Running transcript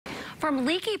From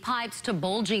leaky pipes to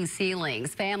bulging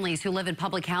ceilings, families who live in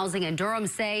public housing in Durham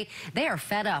say they are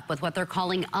fed up with what they're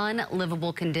calling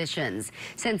unlivable conditions.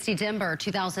 Since December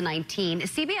 2019,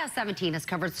 CBS 17 has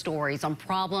covered stories on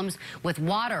problems with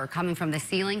water coming from the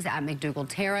ceilings at McDougal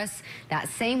Terrace. That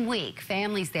same week,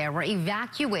 families there were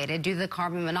evacuated due to the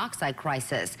carbon monoxide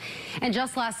crisis. And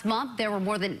just last month, there were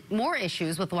more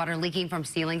issues with water leaking from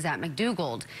ceilings at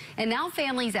McDougal. And now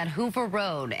families at Hoover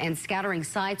Road and scattering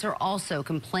sites are also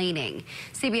complaining.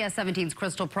 CBS 17's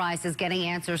Crystal Price is getting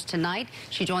answers tonight.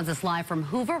 She joins us live from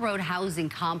Hoover Road Housing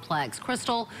Complex.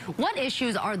 Crystal, what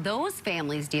issues are those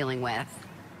families dealing with?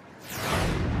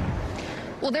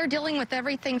 Well, they're dealing with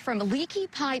everything from leaky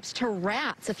pipes to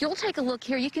rats. If you'll take a look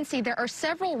here, you can see there are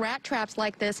several rat traps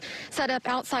like this set up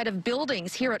outside of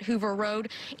buildings here at Hoover Road.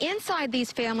 Inside,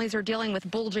 these families are dealing with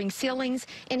bulging ceilings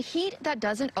and heat that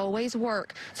doesn't always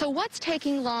work. So what's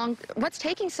taking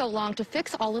so long to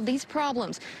fix all of these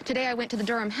problems? Today, I went to the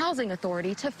Durham Housing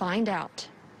Authority to find out.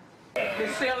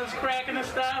 The ceiling's cracking and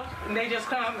stuff, and they just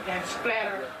come and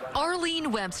splatter.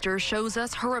 Arlene Webster shows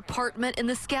us her apartment in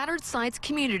the Scattered Sites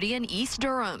community in East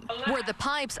Durham, where the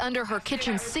pipes under her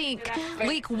kitchen sink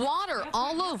leak water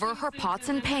all over her pots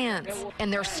and pans.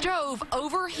 And their stove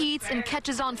overheats and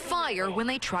catches on fire when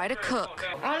they try to cook.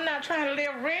 I'm not trying to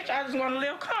live rich, I just want to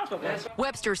live comfortable.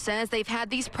 Webster says they've had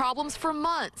these problems for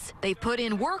months. They've put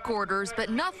in work orders, but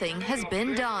nothing has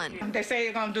been done. They say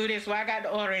they're going to do this, so I got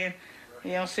the order in.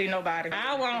 You don't see nobody.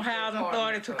 I want Housing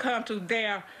Authority to come to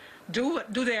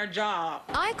do their job.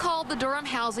 I called the Durham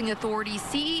Housing Authority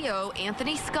CEO,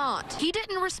 Anthony Scott. He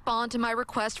didn't respond to my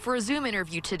request for a Zoom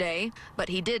interview today, but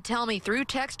he did tell me through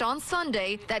text on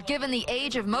Sunday that given the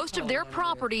age of most of their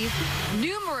properties,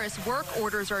 numerous work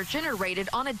orders are generated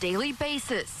on a daily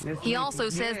basis. He also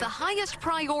says the highest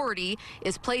priority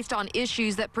is placed on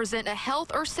issues that present a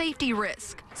health or safety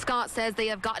risk. Scott says they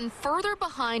have gotten further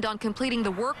behind on completing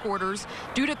the work orders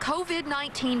due to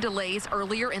COVID-19 delays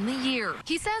earlier in the year.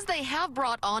 He says they have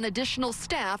brought on additional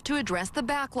staff to address the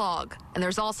backlog. And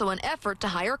there's also an effort to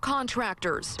hire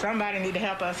contractors. Somebody need to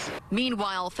help us.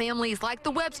 Meanwhile, families like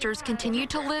the Websters continue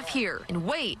to live here and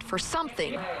wait for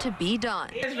something to be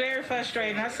done. It's very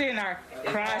frustrating. I sit and I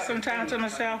cry sometimes to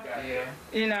myself.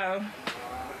 You know,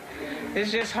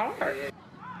 it's just hard.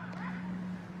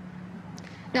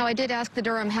 Now, I did ask the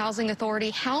Durham Housing Authority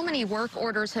how many work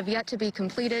orders have yet to be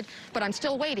completed, but I'm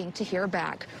still waiting to hear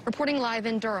back. Reporting live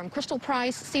in Durham, Crystal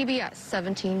Price, CBS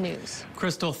 17 News.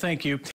 Crystal, thank you.